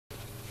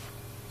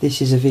This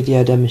is a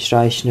video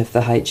demonstration of the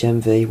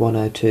HMV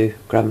 102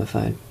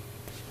 gramophone.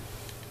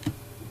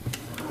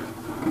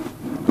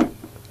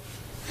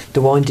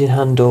 The winding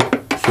handle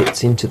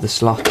fits into the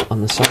slot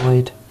on the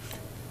side,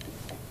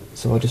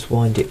 so I'll just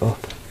wind it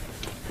up.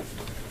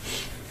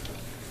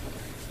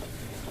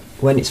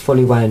 When it's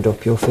fully wound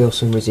up, you'll feel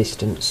some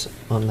resistance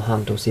on the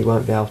handle, so you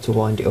won't be able to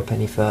wind it up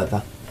any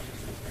further.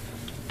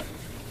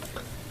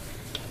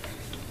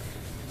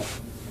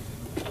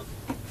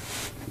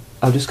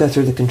 I'll just go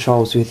through the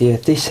controls with you.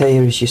 This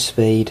here is your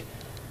speed.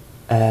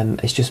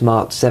 It's just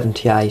marked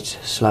 78,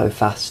 slow,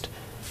 fast.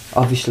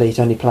 Obviously it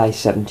only plays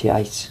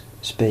 78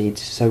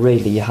 speeds, so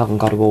really you haven't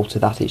got to alter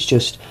that. It's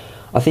just,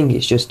 I think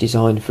it's just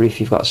designed for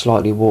if you've got a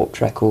slightly warped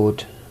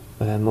record,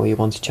 or you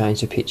want to change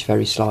the pitch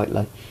very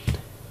slightly.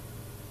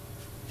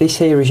 This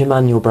here is your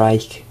manual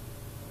brake,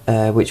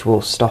 which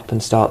will stop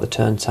and start the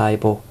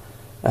turntable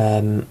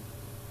when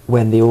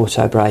the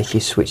auto brake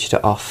is switched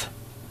off.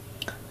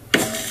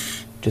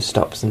 Just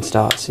stops and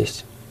starts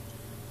it.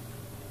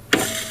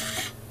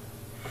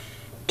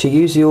 To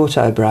use the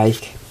auto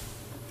brake,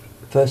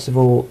 first of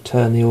all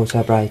turn the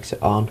auto brakes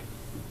on.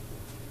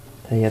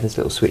 There, there's a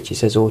little switch, it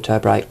says auto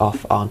brake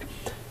off, on.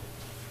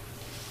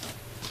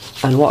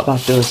 And what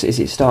that does is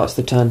it starts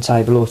the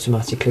turntable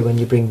automatically when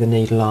you bring the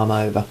needle arm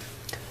over,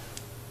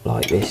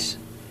 like this.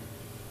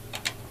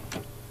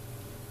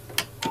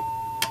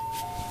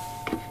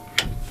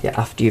 Yeah,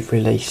 after you've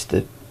released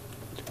the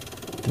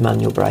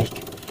manual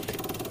brake.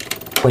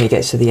 When it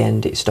gets to the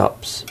end it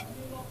stops,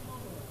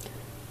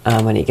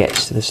 and when it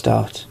gets to the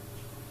start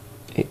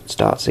it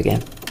starts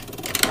again.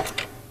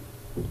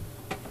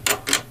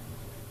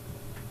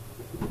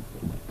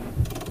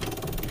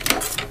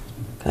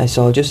 Okay,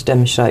 so I'll just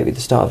demonstrate with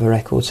the start of a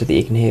record so that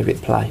you can hear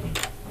it play.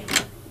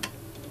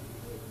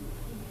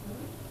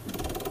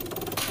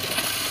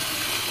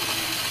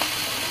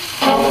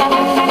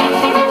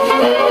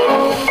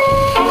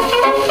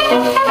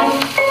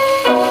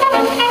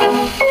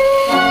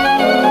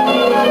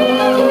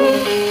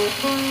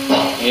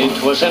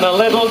 It was in a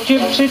little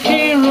gypsy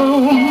tea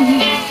room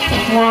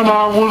when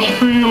I was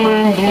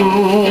feeling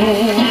blue.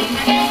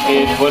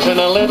 It was in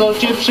a little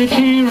gypsy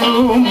tea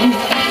room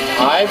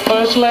I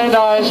first laid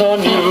eyes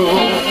on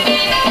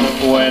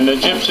you. When the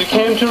gypsy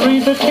came to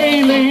read the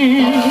tea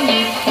leaves,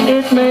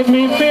 it made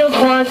me feel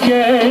quite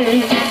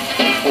gay.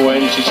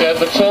 When she said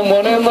that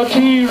someone in the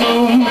tea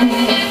room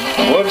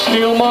would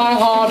steal my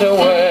heart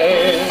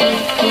away,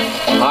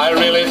 I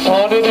really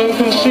thought it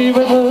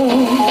inconceivable.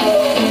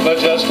 But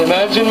just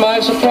imagine my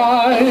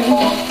surprise.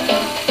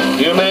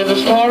 You made the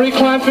story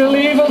quite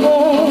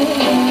believable,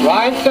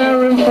 right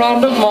there in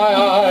front of my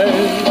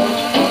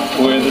eyes.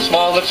 With a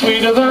smile that's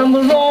sweeter than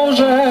the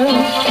roses,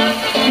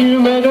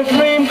 you made a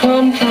dream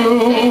come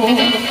true.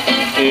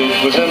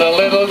 It was in a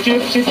little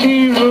gypsy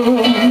tea room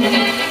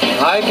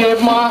I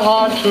gave my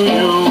heart to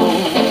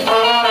you.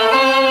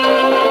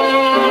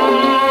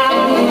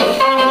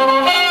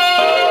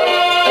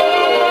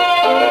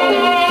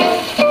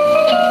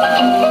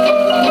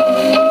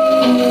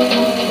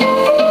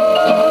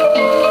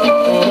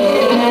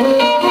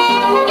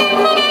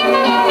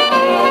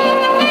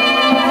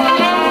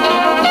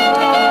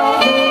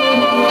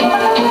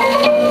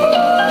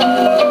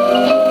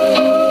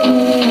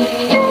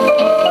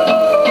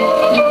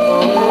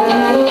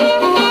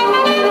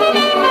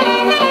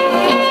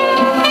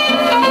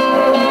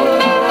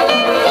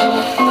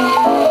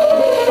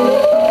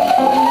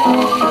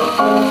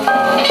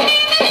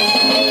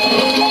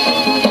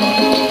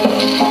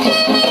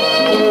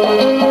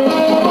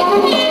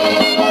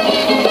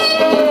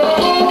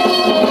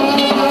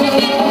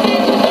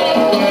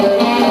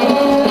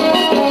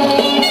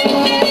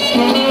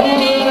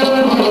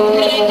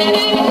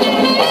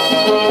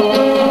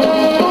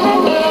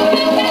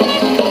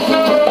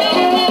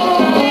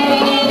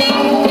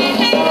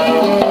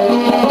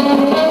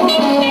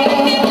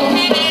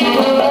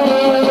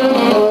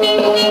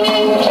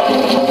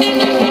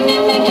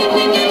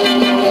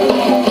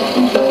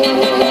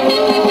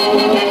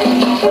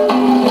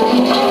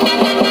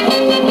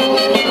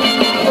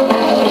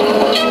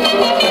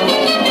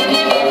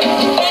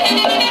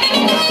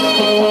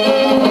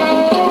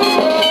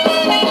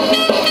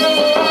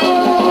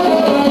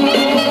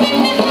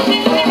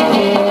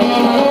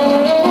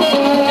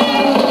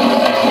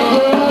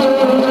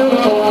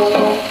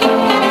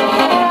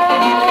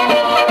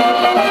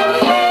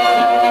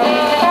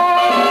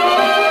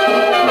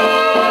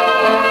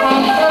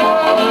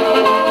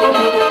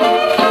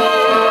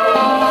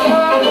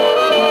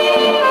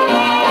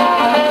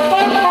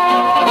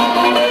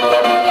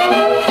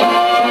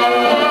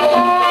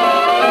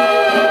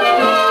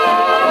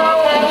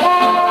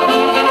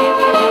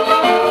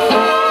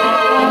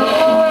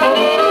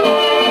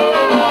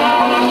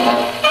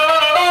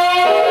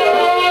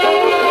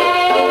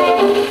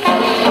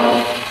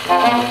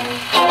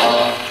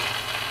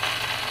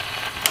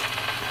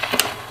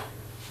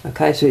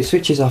 Okay, so it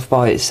switches off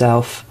by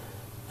itself.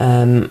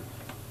 Then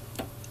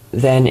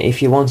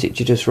if you want it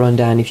to just run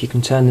down, if you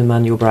can turn the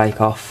manual brake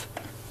off,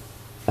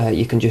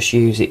 you can just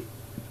use it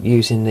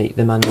using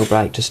the manual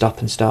brake to stop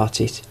and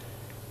start it.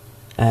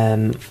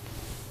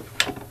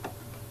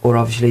 Or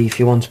obviously if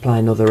you want to play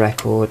another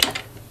record,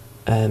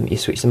 you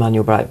switch the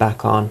manual brake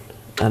back on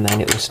and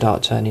then it will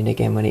start turning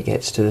again when it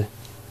gets to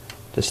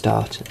the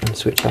start, and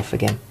switch off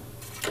again.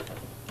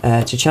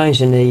 To change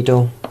the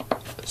needle,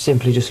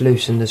 simply just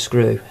loosen the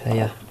screw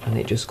here and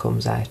it just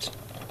comes out.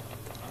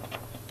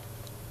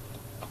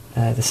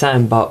 The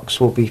sound box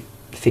will be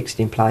fixed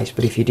in place,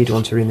 but if you did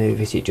want to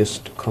remove it, it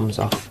just comes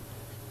off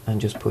and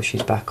just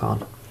pushes back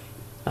on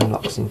and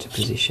locks into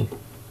position.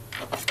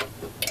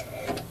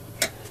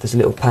 There's a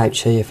little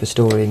pouch here for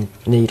storing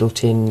needle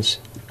tins,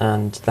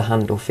 and the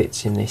handle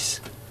fits in this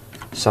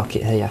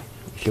socket here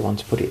if you want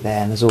to put it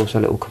there, and there's also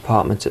a little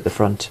compartment at the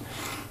front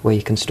where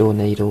you can store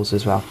needles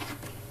as well.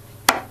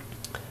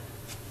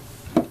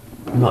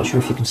 I'm not sure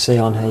if you can see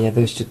on here,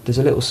 there's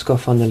a little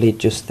scuff on the lid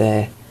just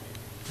there.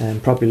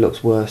 Probably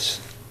looks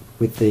worse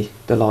with the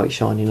light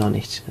shining on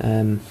it,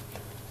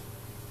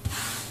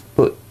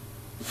 but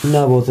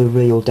no other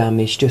real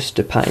damage, just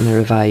a patina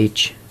of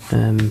age.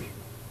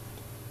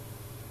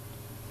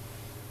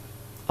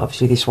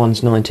 Obviously this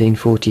one's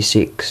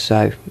 1946,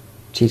 so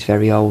it is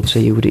very old, so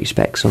you would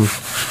expect some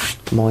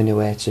minor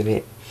wear to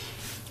it.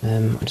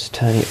 I'll just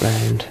turn it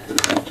round.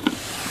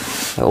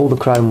 All the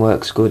chrome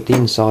works good, the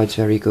inside's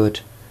very good.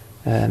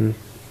 As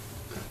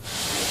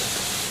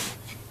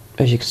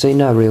you can see,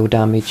 no real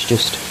damage,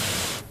 just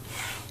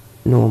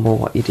normal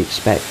what you'd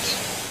expect.